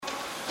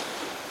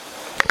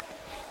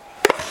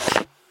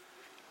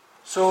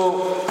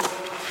So,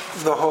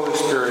 the Holy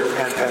Spirit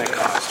and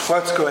Pentecost.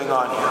 What's going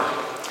on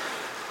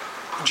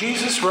here?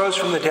 Jesus rose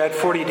from the dead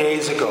 40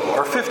 days ago,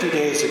 or 50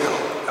 days ago.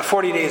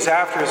 40 days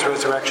after his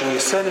resurrection, he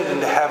ascended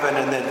into heaven,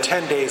 and then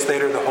 10 days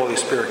later, the Holy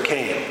Spirit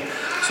came.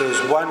 So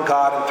there's one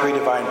God in three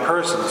divine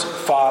persons,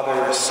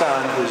 Father,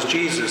 Son, who's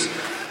Jesus,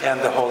 and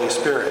the Holy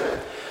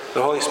Spirit.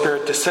 The Holy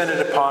Spirit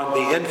descended upon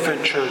the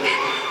infant church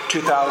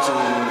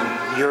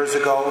 2,000 years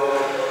ago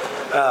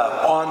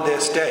on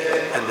this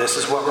day. And this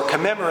is what we're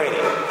commemorating.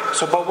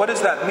 So, but what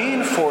does that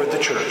mean for the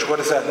church? What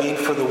does that mean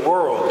for the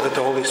world, that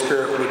the Holy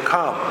Spirit would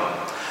come?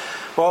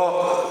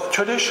 Well,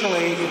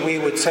 traditionally, we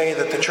would say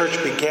that the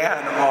church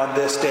began on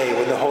this day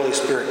when the Holy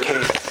Spirit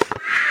came.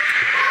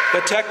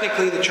 But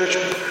technically, the church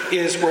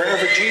is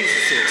wherever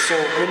Jesus is. So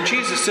when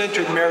Jesus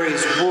entered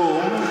Mary's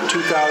womb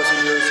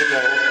 2,000 years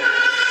ago,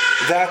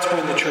 that's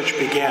when the church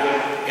began.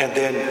 And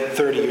then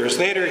 30 years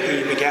later,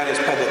 he began his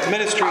public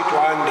ministry,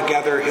 drawing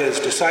together his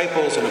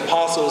disciples and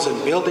apostles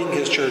and building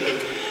his church.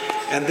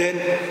 And then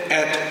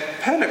at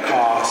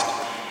Pentecost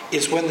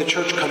is when the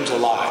church comes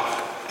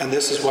alive. And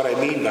this is what I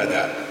mean by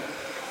that.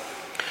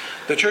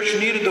 The church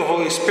needed the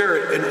Holy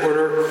Spirit in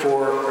order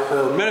for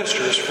her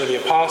ministers, for the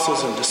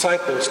apostles and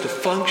disciples to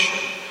function,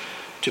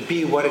 to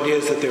be what it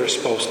is that they're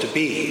supposed to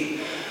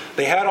be.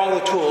 They had all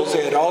the tools,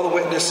 they had all the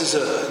witnesses,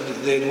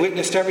 they had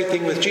witnessed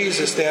everything with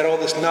Jesus, they had all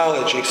this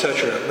knowledge,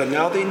 etc. But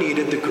now they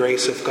needed the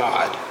grace of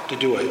God to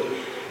do it.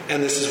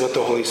 And this is what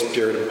the Holy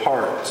Spirit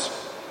imparts.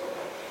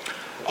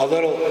 A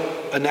little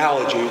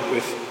analogy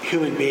with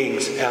human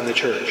beings and the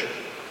church.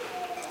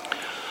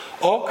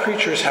 All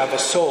creatures have a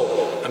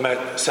soul. It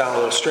might sound a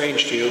little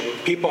strange to you.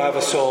 People have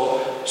a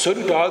soul. So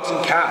do dogs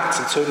and cats,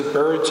 and so do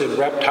birds and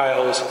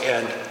reptiles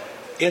and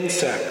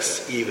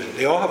insects even.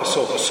 They all have a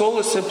soul. A soul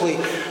is simply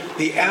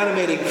the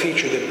animating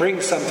feature that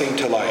brings something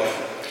to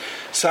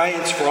life.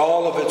 Science, for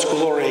all of its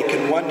glory,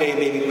 can one day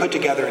maybe put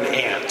together an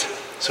ant.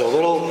 So a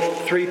little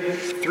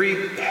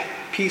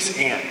three-piece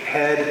ant,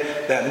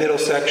 head, that middle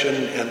section,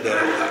 and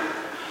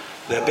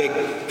the big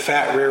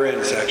fat rear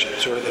end section,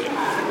 sort of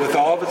with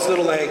all of its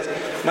little legs,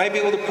 might be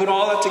able to put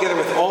all that together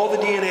with all the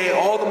DNA,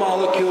 all the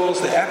molecules,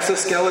 the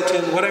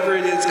exoskeleton, whatever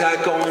it is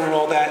got going and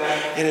all that,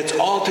 and it's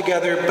all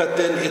together, but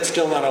then it's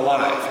still not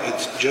alive.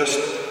 It's just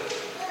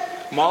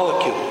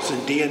molecules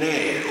and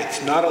DNA.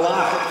 It's not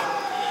alive.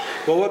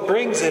 Well, what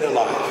brings it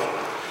alive?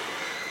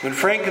 When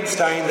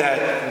Frankenstein,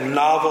 that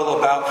novel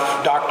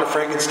about Dr.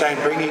 Frankenstein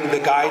bringing the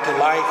guy to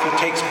life, he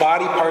takes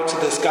body parts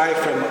of this guy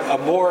from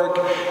a morgue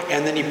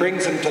and then he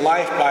brings him to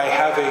life by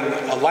having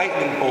a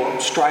lightning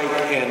bolt strike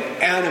and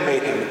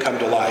animate him come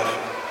to life.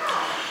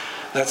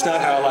 That's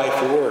not how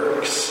life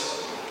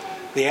works.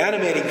 The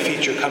animating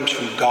feature comes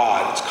from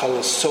God. It's called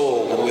a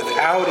soul. And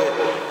without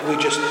it,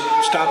 we just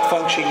stop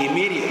functioning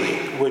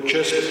immediately. We're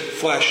just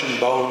flesh and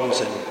bones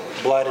and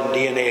blood and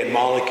DNA and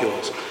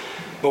molecules.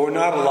 But we're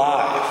not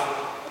alive.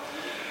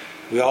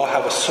 We all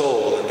have a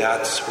soul, and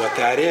that's what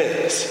that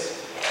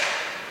is.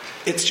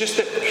 It's just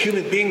that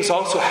human beings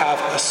also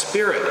have a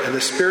spirit, and the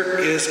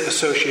spirit is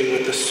associated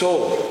with the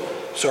soul.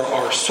 So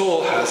our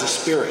soul has a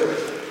spirit.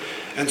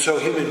 And so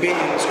human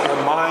beings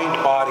are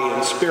mind, body,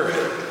 and spirit.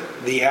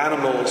 The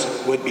animals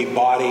would be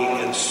body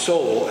and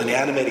soul, an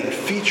animating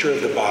feature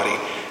of the body,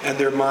 and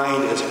their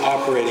mind is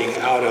operating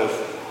out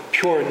of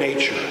pure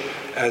nature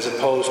as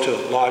opposed to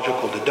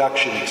logical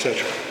deduction,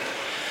 etc.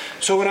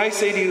 So when I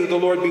say to you, the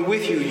Lord be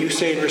with you, you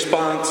say in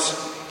response,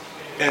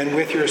 and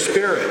with your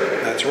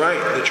spirit. That's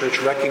right. The church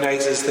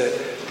recognizes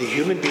that the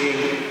human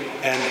being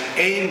and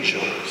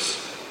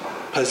angels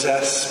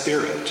possess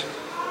spirit.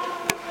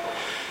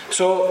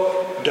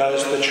 So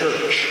does the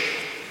church.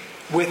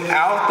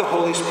 Without the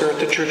Holy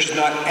Spirit, the church is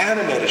not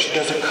animated. She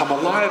doesn't come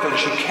alive, and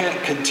she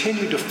can't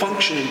continue to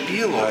function and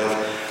be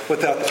alive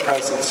without the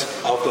presence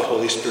of the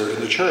Holy Spirit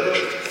in the church.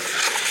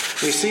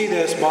 We see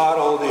this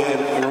modeled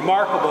in a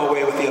remarkable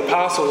way with the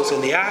apostles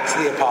in the Acts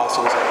of the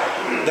Apostles.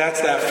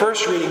 That's that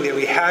first reading that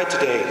we had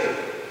today.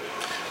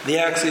 The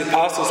Acts of the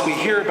Apostles, we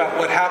hear about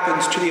what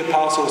happens to the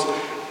apostles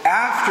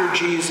after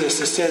Jesus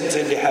ascends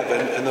into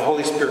heaven and the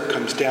Holy Spirit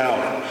comes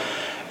down.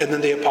 And then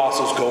the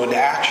apostles go into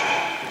action.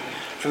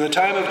 From the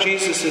time of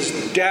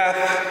Jesus'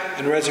 death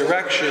and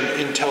resurrection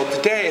until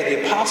today,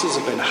 the apostles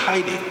have been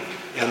hiding,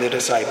 and the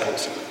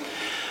disciples.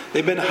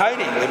 They've been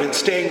hiding. They've been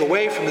staying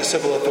away from the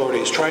civil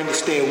authorities, trying to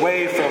stay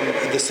away from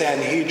the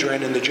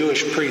Sanhedrin and the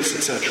Jewish priests,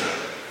 etc.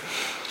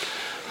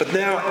 But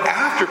now,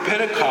 after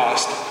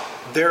Pentecost,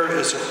 there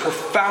is a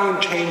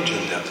profound change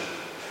in them.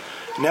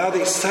 Now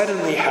they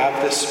suddenly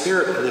have this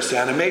spirit and this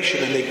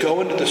animation, and they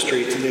go into the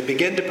streets and they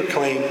begin to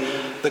proclaim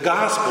the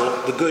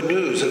gospel, the good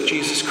news of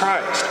Jesus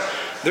Christ.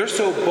 They're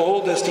so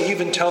bold as to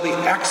even tell the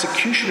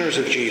executioners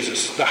of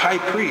Jesus, the high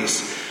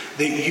priests,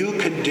 that you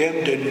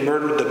condemned and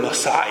murdered the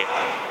Messiah.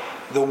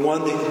 The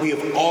one that we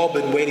have all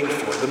been waiting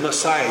for, the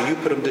Messiah, you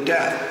put him to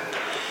death.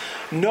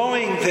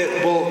 Knowing that,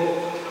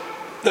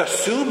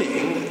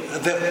 assuming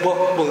that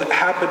what will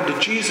happen to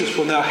Jesus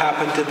will now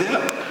happen to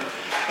them.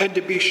 And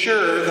to be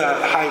sure, the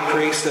high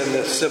priest and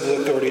the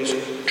civil authorities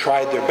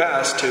tried their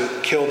best to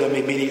kill them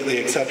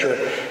immediately, etc.,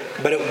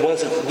 but it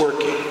wasn't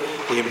working.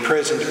 They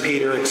imprisoned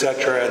Peter,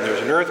 etc., and there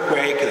was an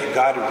earthquake, and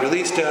God had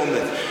released him,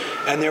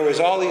 and there was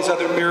all these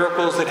other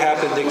miracles that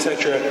happened,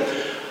 etc.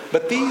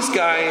 But these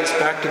guys,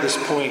 back to this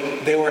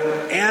point, they were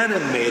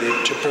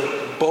animated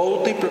to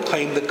boldly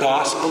proclaim the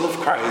gospel of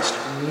Christ,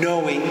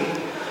 knowing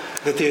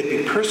that they'd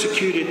be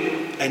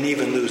persecuted and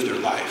even lose their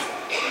life.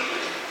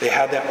 They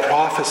had that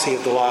prophecy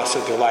of the loss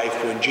of their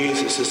life when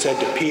Jesus has said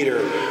to Peter,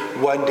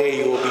 one day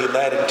you will be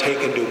led and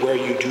taken to where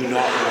you do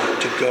not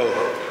want to go.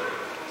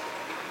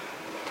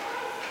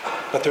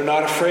 But they're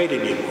not afraid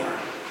anymore.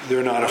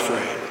 They're not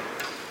afraid.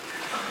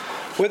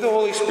 With the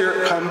Holy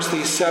Spirit comes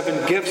these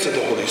 7 gifts of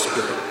the Holy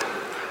Spirit.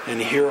 And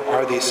here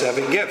are these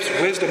 7 gifts: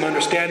 wisdom,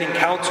 understanding,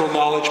 counsel,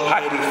 knowledge,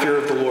 piety, fear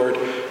of the Lord.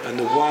 And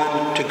the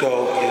one to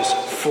go is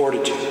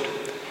fortitude.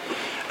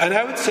 And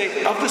I would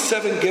say, of the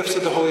 7 gifts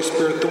of the Holy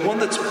Spirit, the one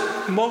that's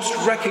most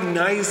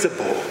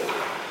recognizable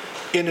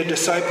in a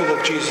disciple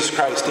of Jesus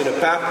Christ, in a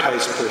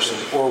baptized person,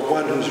 or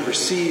one who's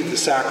received the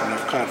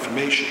sacrament of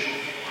confirmation,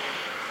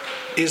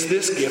 is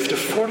this gift of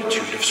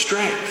fortitude, of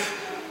strength.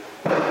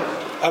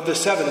 Of the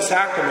 7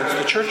 sacraments,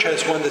 the Church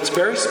has one that's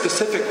very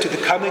specific to the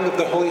coming of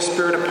the Holy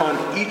Spirit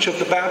upon each of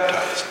the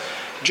baptized.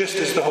 Just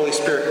as the Holy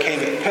Spirit came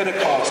at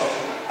Pentecost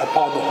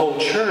upon the whole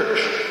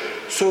Church,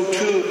 so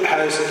too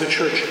has the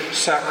Church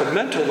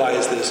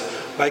sacramentalized this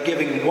by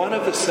giving one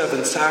of the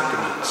 7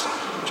 sacraments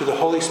to the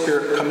Holy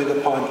Spirit coming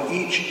upon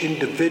each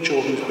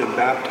individual who's been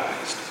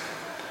baptized.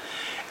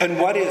 And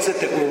what is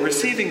it that we're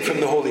receiving from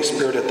the Holy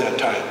Spirit at that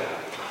time?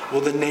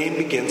 Well, the name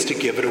begins to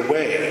give it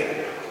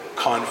away.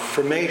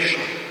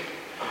 Confirmation.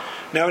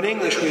 Now in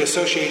English we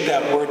associate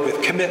that word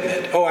with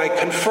commitment. Oh, I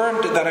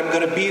confirmed that I'm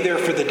going to be there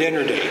for the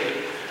dinner date.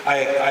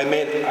 I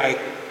made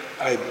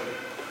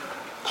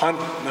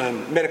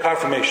a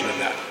confirmation of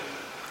that.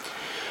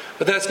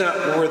 But that's not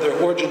where the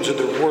origins of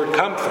the word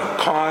come from.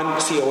 Con,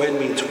 C-O-N,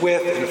 means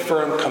with, and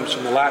firm comes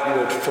from the Latin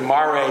word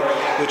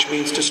firmare, which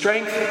means to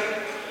strengthen.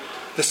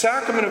 The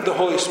sacrament of the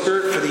Holy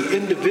Spirit for the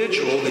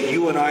individual that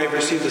you and I have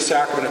received the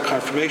sacrament of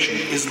confirmation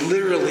is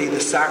literally the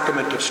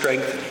sacrament of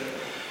strengthening.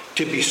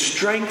 To be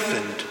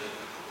strengthened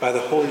by the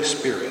Holy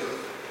Spirit.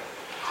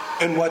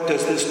 And what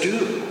does this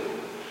do?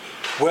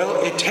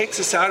 Well, it takes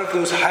us out of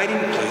those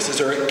hiding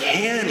places, or it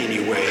can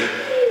anyway,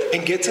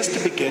 and gets us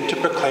to begin to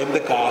proclaim the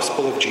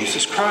gospel of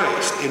Jesus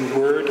Christ in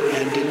word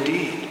and in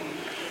deed.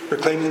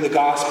 Proclaiming the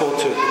gospel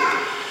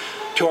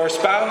to our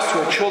spouse, to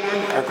our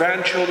children, our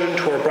grandchildren,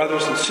 to our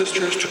brothers and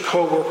sisters, to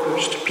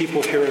co-workers, to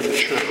people here in the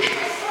church,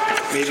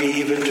 maybe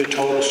even to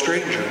total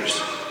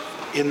strangers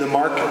in the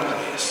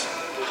marketplace.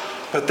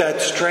 But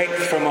that strength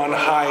from on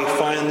high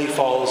finally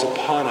falls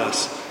upon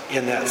us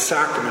in that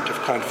sacrament of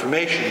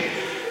confirmation,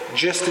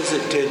 just as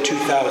it did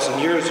 2,000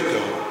 years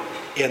ago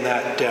on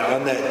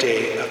that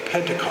day of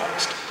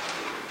Pentecost.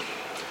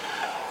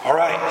 All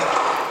right,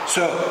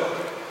 so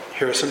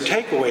here are some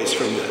takeaways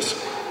from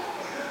this.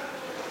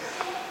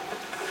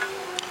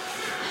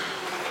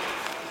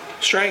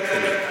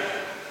 Strengthening.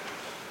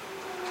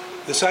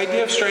 This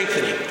idea of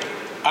strengthening.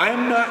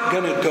 I'm not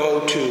going to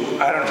go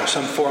to,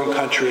 some foreign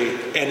country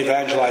and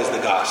evangelize the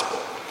gospel.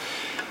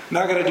 I'm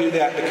not going to do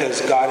that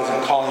because God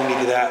isn't calling me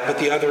to that. But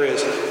the other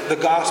is, the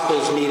gospel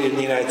is needed in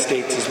the United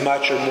States as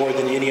much or more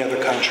than any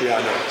other country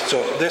on earth.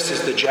 So this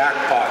is the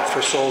jackpot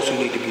for souls who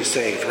need to be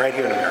saved right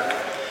here in America.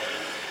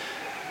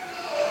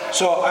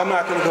 So I'm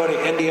not going to go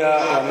to India,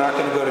 or I'm not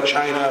going to go to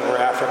China or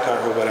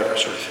Africa or whatever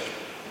sort of thing.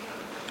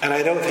 And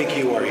I don't think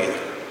you are either.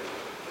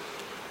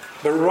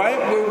 But right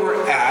where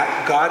we're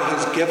at, God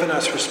has given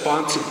us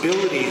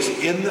responsibilities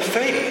in the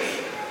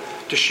faith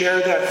to share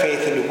that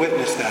faith and to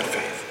witness that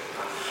faith.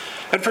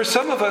 And for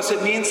some of us,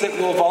 it means that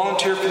we'll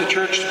volunteer for the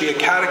church to be a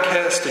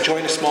catechist, to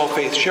join a small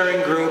faith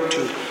sharing group,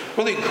 to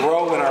really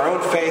grow in our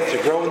own faith,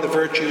 to grow in the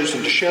virtues,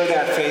 and to share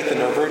that faith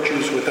and our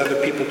virtues with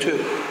other people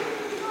too.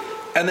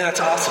 And that's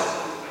awesome.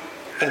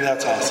 And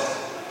that's awesome.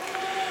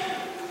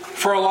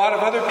 For a lot of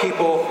other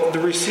people, the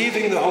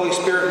receiving the Holy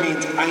Spirit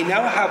means I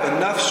now have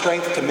enough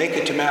strength to make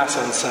it to Mass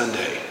on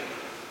Sunday.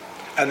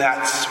 And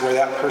that's where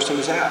that person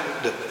is at.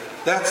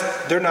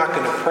 They're not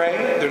going to pray.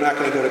 They're not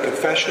going to go to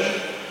confession.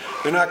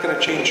 They're not going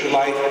to change their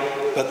life.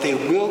 But they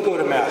will go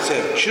to Mass. They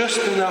have just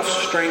enough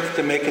strength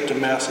to make it to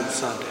Mass on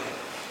Sunday.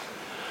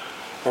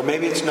 Or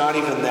maybe it's not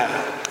even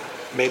that.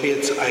 Maybe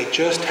it's I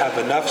just have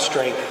enough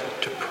strength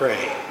to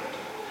pray.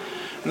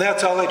 And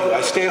that's all I do.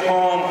 I stay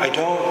home. I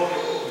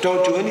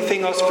don't do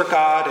anything else for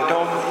God. I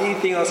don't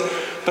anything else.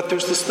 But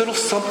there's this little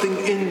something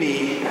in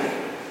me,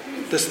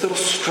 this little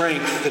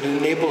strength that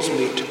enables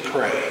me to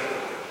pray.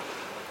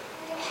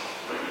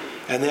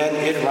 And then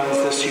it runs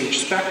this huge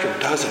spectrum,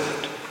 doesn't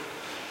it?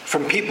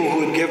 From people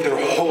who would give their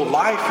whole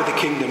life for the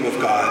kingdom of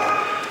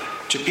God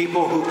to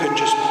people who can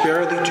just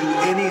barely do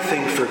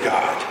anything for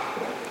God.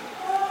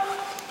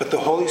 But the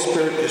Holy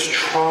Spirit is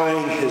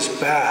trying his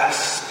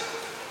best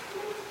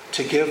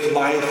to give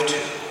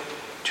life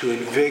to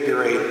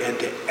invigorate and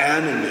to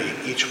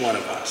animate each one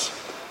of us.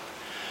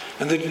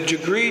 And the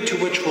degree to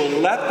which we'll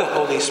let the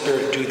Holy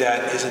Spirit do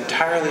that is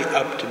entirely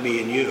up to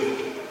me and you.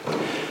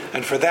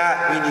 And for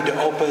that, we need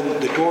to open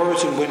the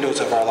doors and windows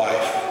of our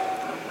life.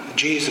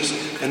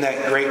 Jesus, in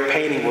that great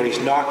painting where he's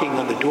knocking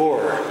on the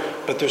door,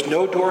 but there's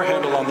no door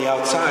handle on the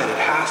outside. It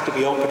has to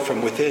be opened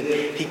from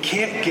within. He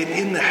can't get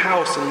in the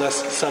house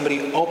unless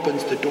somebody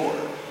opens the door.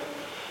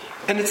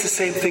 And it's the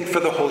same thing for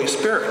the Holy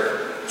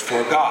Spirit,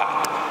 for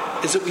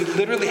God, is that we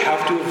literally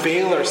have to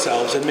avail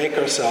ourselves and make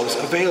ourselves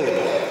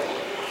available.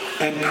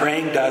 And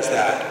praying does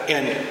that.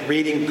 And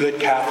reading good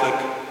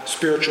Catholic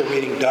spiritual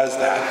reading does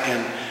that.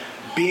 And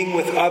being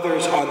with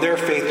others on their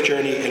faith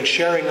journey and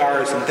sharing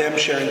ours and them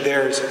sharing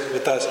theirs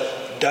with us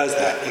does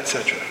that,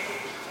 etc.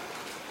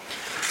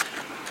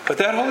 But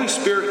that Holy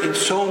Spirit in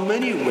so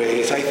many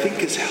ways, I think,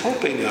 is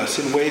helping us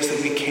in ways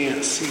that we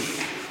can't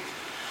see.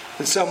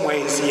 In some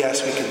ways,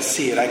 yes, we can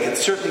see it. I can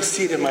certainly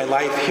see it in my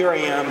life. Here I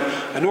am,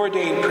 an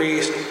ordained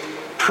priest,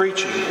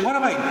 preaching. What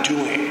am I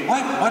doing?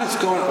 What is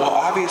going on? Well,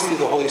 obviously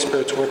the Holy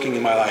Spirit's working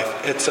in my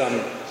life. It's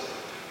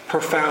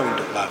profound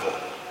level.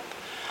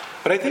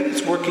 But I think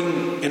it's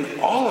working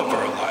in all of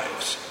our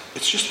lives.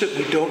 It's just that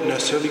we don't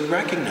necessarily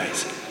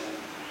recognize it.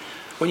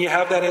 When you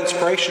have that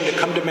inspiration to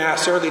come to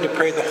Mass early to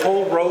pray the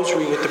whole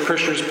rosary with the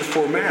parishioners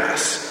before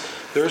Mass,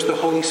 there's the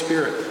Holy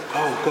Spirit.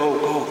 Oh,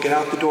 go, get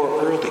out the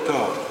door early,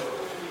 go.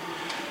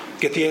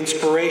 Get the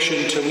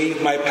inspiration to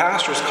leave my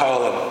pastor's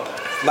column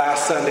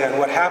last Sunday on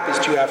what happens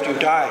to you after you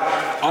die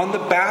on the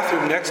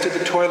bathroom next to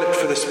the toilet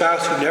for the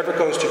spouse who never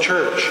goes to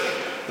church.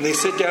 And they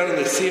sit down and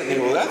they see it and they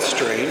go, well, that's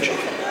strange.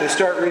 They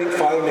start reading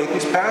Father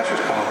Makepeace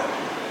pastor's column.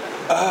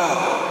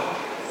 Oh,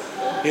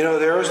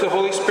 there's the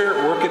Holy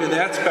Spirit working in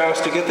that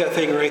spouse to get that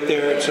thing right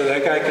there so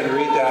that guy can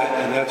read that,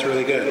 and that's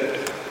really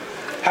good.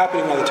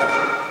 Happening all the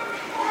time.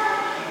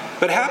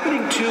 But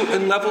happening too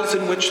in levels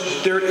in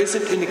which there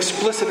isn't an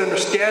explicit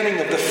understanding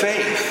of the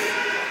faith.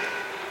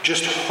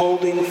 Just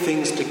holding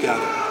things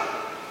together.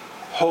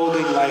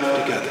 Holding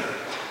life together.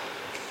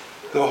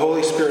 The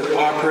Holy Spirit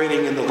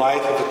operating in the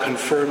life of a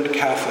confirmed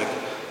Catholic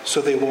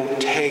so they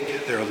won't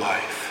take their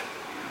life.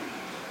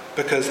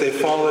 Because they've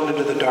fallen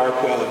into the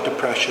dark well of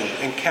depression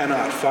and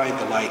cannot find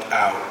the light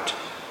out.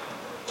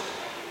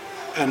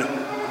 And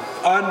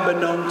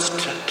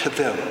unbeknownst to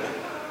them,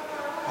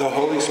 the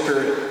Holy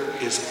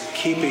Spirit is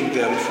keeping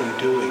them from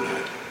doing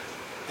it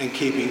and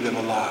keeping them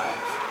alive.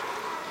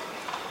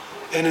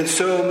 And in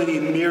so many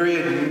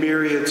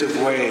myriads of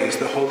ways,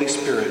 the Holy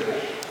Spirit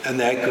and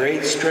that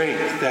great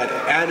strength, that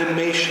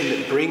animation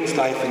that brings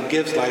life and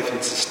gives life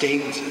and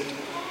sustains it,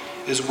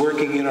 is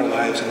working in our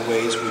lives in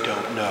ways we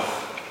don't know.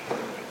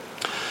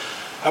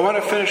 I want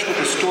to finish with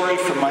a story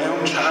from my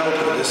own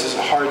childhood. This is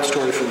a hard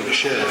story for me to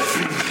share.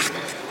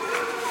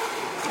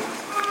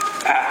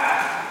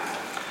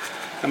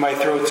 And my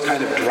throat's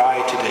kind of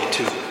dry today,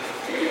 too.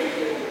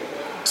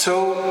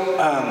 So,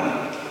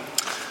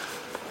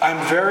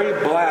 I'm very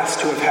blessed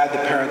to have had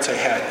the parents I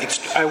had.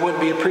 I wouldn't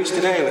be a priest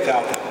today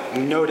without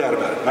them. No doubt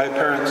about it. My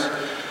parents,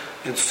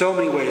 in so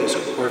many ways,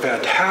 were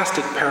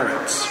fantastic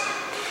parents.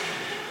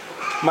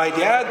 My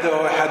dad,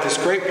 though, had this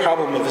great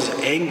problem of his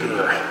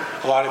anger.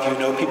 A lot of you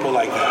know people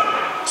like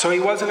that. So he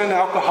wasn't an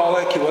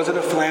alcoholic, he wasn't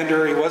a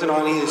philanderer, he wasn't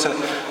on either side,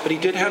 but he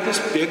did have this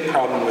big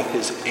problem with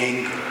his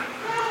anger.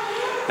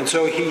 And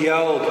so he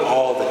yelled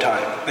all the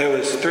time. It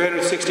was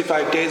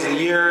 365 days of the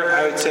year.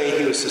 I would say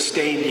he was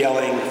sustained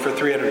yelling for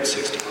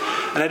 360.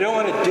 And I don't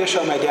want to dish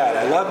on my dad.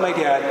 I love my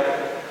dad.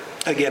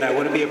 Again, I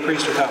wouldn't be a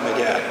priest without my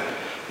dad.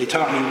 He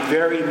taught me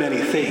very many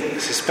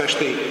things,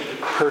 especially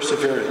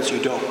perseverance.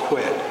 You don't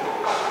quit.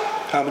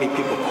 How many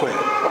people quit?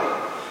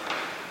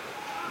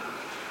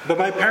 But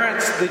my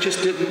parents, they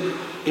just didn't,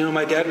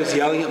 my dad was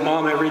yelling at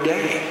mom every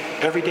day.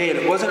 Every day. And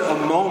it wasn't a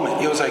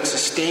moment. It was like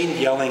sustained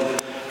yelling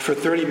for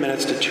 30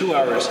 minutes to 2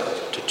 hours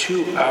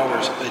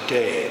a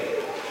day.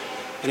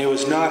 And it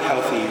was not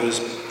healthy.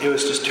 It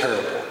was just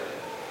terrible.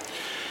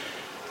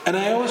 And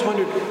I always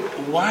wondered,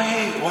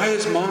 why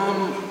is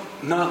mom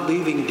not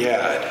leaving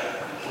dad?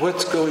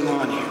 What's going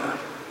on here?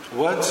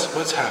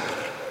 What's happening?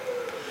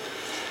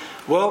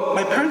 Well,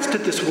 my parents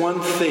did this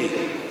one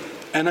thing,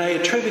 and I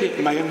attribute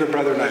it, my younger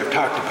brother and I have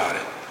talked about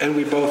it, and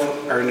we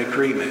both are in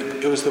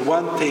agreement. It was the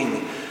one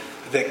thing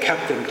that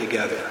kept them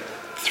together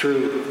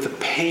through the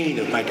pain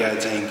of my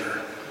dad's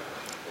anger.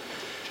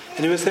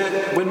 And it was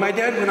that when my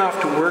dad went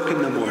off to work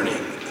in the morning,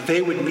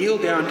 they would kneel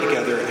down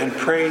together and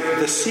pray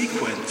the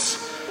sequence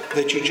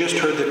that you just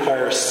heard the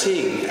choir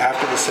sing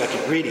after the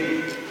second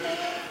reading.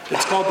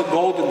 It's called the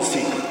Golden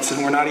Sequence,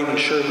 and we're not even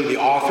sure who the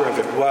author of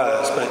it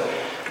was, but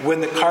when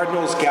the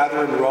cardinals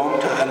gather in Rome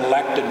to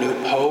elect a new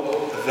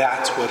pope,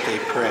 that's what they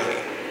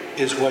pray,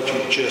 is what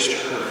you just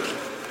heard.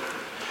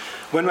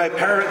 When my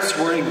parents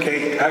were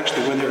engaged,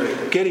 actually when they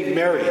were getting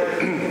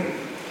married,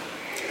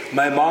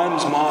 my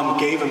mom's mom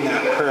gave them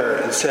that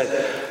prayer and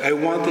said, I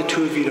want the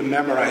two of you to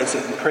memorize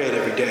it and pray it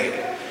every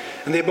day.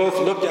 And they both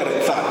looked at it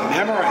and thought,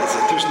 memorize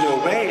it? There's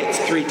no way. It's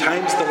 3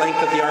 times the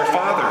length of the Our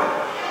Father.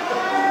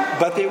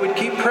 But they would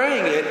keep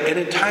praying it, and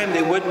in time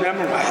they would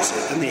memorize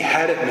it, and they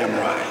had it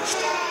memorized.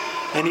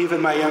 And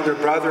even my younger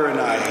brother and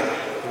I,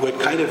 would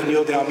kind of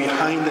kneel down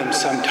behind them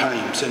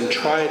sometimes and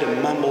try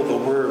to mumble the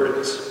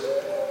words.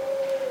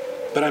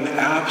 But I'm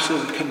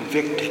absolutely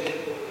convicted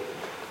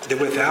that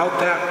without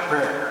that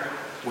prayer,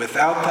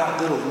 without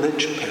that little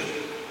linchpin,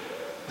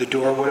 the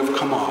door would have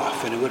come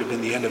off and it would have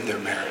been the end of their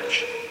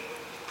marriage.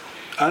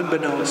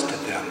 Unbeknownst to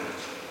them,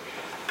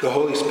 the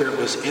Holy Spirit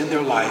was in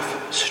their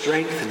life,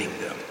 strengthening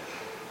them.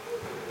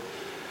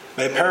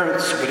 My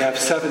parents would have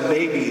 7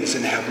 babies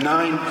and have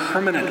 9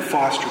 permanent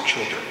foster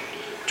children,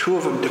 2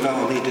 of them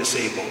developmentally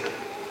disabled.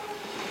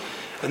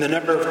 And the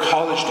number of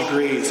college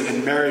degrees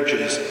and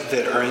marriages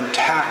that are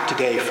intact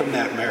today from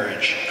that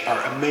marriage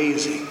are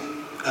amazing,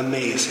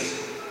 amazing.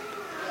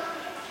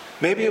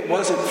 Maybe it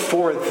wasn't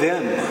for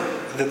them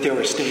that they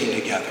were staying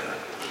together.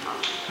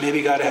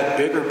 Maybe God had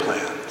bigger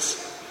plans,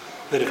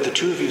 that if the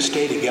 2 of you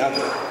stay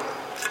together,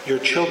 your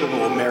children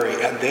will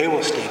marry and they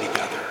will stay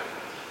together.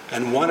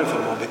 And one of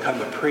them will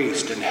become a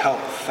priest and help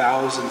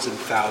thousands and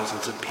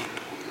thousands of people.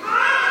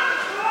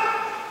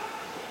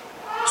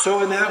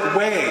 So in that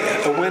way,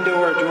 a window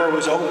or a door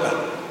was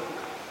open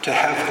to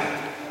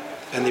heaven.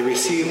 And they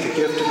received the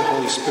gift of the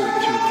Holy Spirit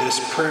through this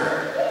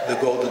prayer, the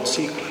golden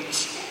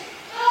sequence.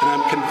 And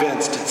I'm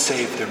convinced it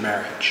saved their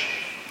marriage,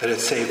 that it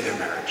saved their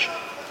marriage.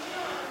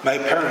 My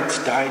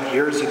parents died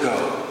years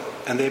ago,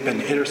 and they've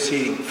been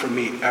interceding for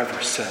me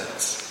ever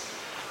since.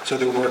 So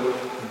their work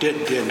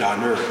didn't end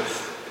on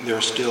earth.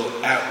 They're still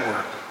at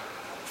work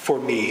for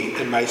me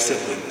and my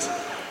siblings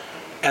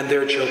and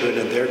their children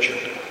and their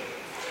children.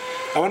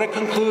 I want to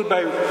conclude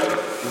by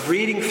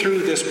reading through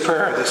this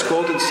prayer, this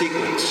golden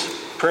sequence,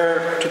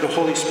 prayer to the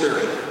Holy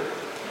Spirit,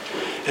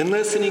 and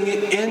listening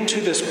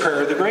into this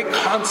prayer, the great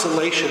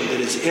consolation that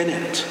is in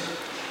it,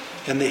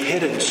 and the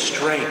hidden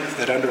strength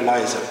that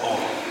underlies it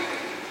all.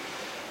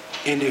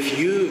 And if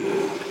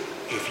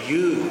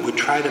you would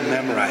try to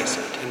memorize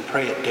it and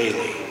pray it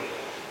daily,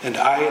 and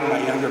I and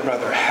my younger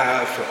brother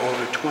have for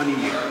over 20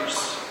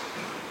 years,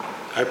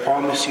 I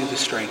promise you the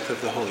strength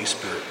of the Holy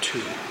Spirit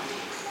too.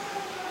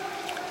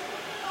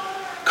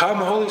 Come,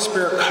 Holy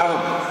Spirit,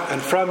 come,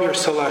 and from your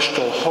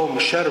celestial home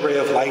shed a ray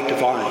of light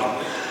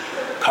divine.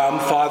 Come,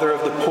 Father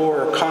of the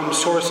poor, come,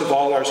 source of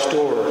all our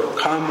store,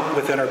 come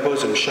within our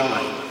bosom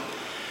shine.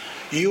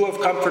 You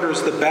of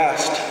comforters the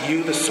best,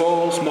 you the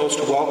soul's most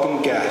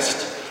welcome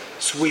guest,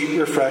 sweet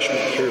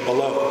refreshment here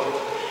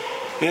below.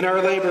 In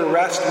our labor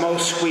rest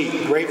most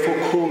sweet, grateful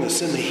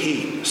coolness in the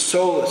heat,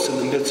 solace in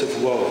the midst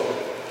of woe.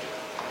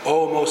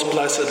 O most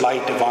blessed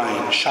light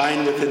divine,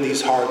 shine within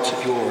these hearts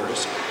of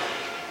yours,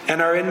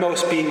 and our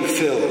inmost being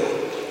fill.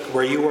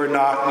 Where you are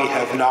not, we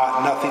have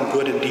not, nothing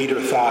good in deed or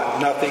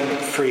thought, nothing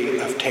free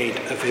of taint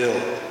of ill.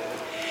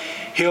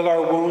 Heal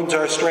our wounds,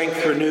 our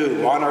strength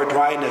renew, on our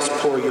dryness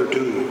pour your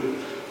dew,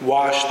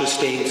 wash the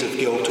stains of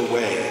guilt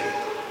away.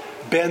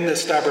 Bend the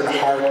stubborn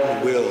heart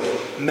and will,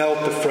 melt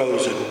the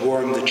frozen,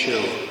 warm the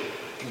chill,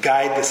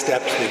 guide the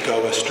steps that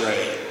go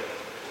astray.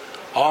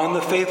 On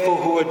the faithful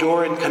who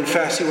adore and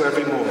confess you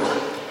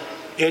evermore,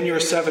 in your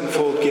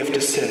sevenfold gift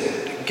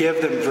ascend,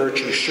 give them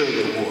virtue's sure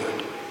reward.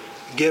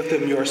 Give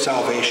them your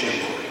salvation,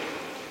 Lord.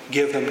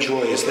 Give them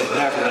joys that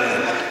never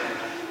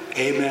end.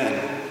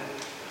 Amen.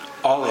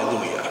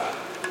 Alleluia.